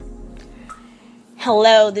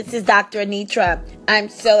Hello, this is Dr. Anitra. I'm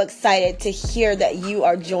so excited to hear that you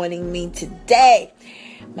are joining me today.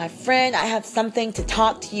 My friend, I have something to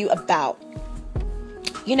talk to you about.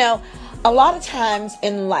 You know, a lot of times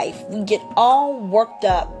in life, we get all worked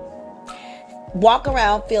up, walk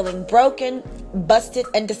around feeling broken, busted,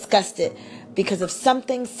 and disgusted because of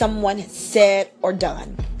something someone has said or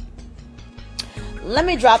done. Let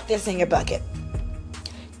me drop this in your bucket.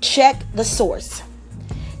 Check the source.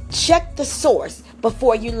 Check the source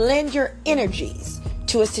before you lend your energies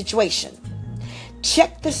to a situation.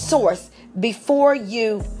 Check the source before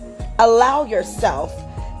you allow yourself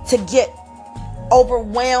to get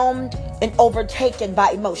overwhelmed and overtaken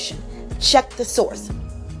by emotion. Check the source.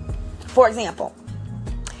 For example,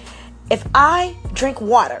 if I drink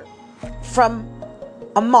water from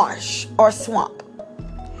a marsh or a swamp,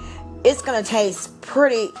 it's going to taste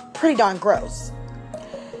pretty darn gross.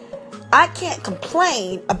 I can't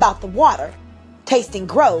complain about the water tasting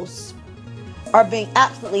gross or being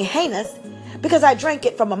absolutely heinous because I drank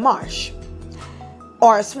it from a marsh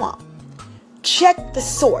or a swamp. Check the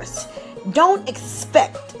source. Don't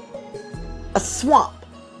expect a swamp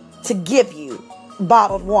to give you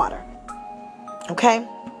bottled water. Okay?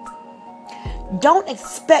 Don't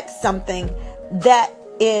expect something that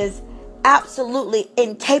is absolutely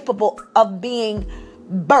incapable of being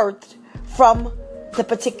birthed from the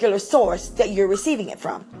particular source that you're receiving it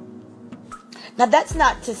from. Now, that's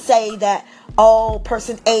not to say that,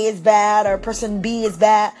 person A is bad or person B is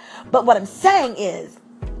bad. But what I'm saying is,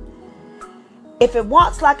 if it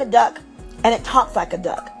walks like a duck and it talks like a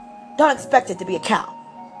duck, don't expect it to be a cow.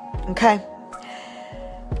 Okay?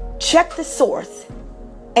 Check the source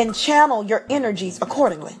and channel your energies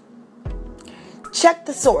accordingly. Check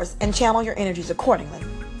the source and channel your energies accordingly.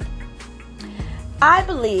 I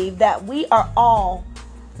believe that we are all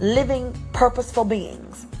living, purposeful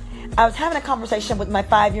beings. I was having a conversation with my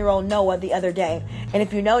 5-year-old Noah the other day. And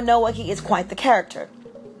if you know Noah, he is quite the character.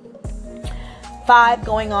 5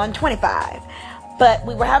 going on 25. But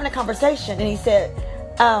we were having a conversation and he said,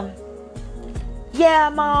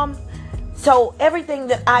 yeah, Mom, so everything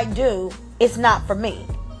that I do is not for me.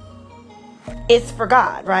 It's for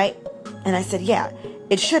God, right? And I said, yeah,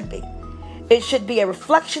 it should be. It should be a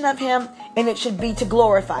reflection of Him, and it should be to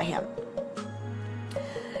glorify Him.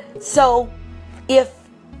 So if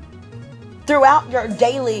throughout your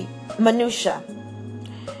daily minutia,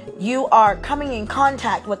 you are coming in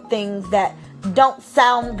contact with things that don't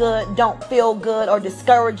sound good, don't feel good, or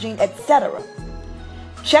discouraging, etc.,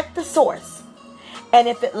 check the source. And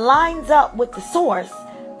if it lines up with the source,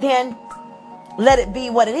 then let it be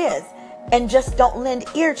what it is. And just don't lend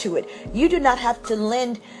ear to it. You do not have to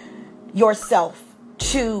lend yourself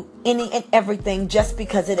to any and everything just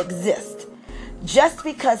because it exists. Just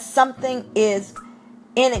because something is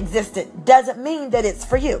in existence doesn't mean that it's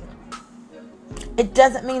for you. It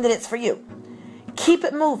doesn't mean that it's for you. Keep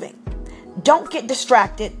it moving. Don't get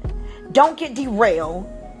distracted. Don't get derailed.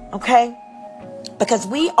 Okay? Because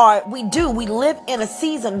we live in a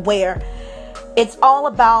season where it's all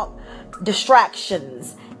about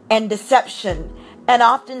distractions and deception, and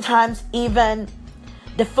oftentimes even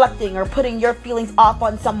deflecting or putting your feelings off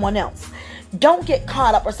on someone else. Don't get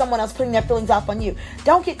caught up, or someone else putting their feelings off on you.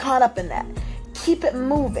 Don't get caught up in that. Keep it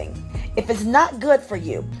moving. If it's not good for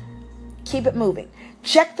you, keep it moving.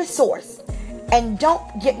 Check the source, and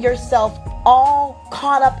don't get yourself all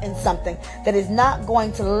caught up in something that is not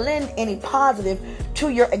going to lend any positive to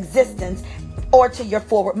your existence or to your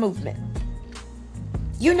forward movement.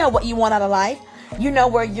 You know what you want out of life. You know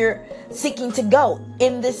where you're seeking to go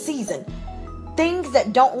in this season. Things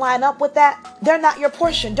that don't line up with that, they're not your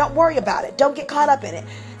portion. Don't worry about it. Don't get caught up in it.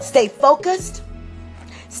 Stay focused,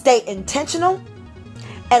 stay intentional,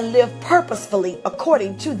 and live purposefully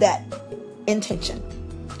according to that intention.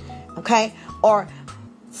 Okay? Or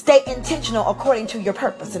stay intentional according to your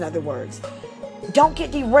purpose, in other words. Don't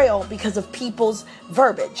get derailed because of people's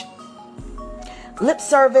verbiage. Lip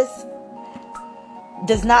service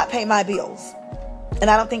does not pay my bills. And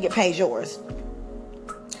I don't think it pays yours.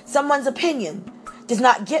 Someone's opinion does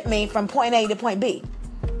not get me from point A to point B.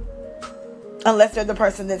 Unless they're the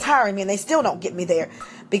person that's hiring me, and they still don't get me there.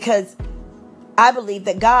 Because I believe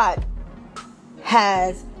that God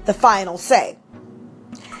has the final say.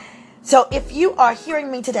 So if you are hearing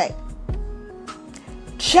me today,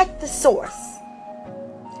 check the source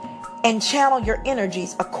and channel your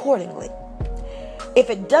energies accordingly. If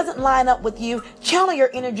it doesn't line up with you, channel your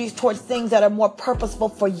energies towards things that are more purposeful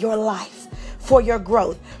for your life, for your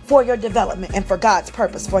growth, for your development, and for God's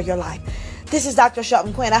purpose for your life. This is Dr.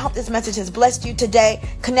 Shelton Quinn. I hope this message has blessed you today.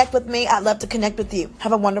 Connect with me. I'd love to connect with you.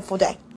 Have a wonderful day.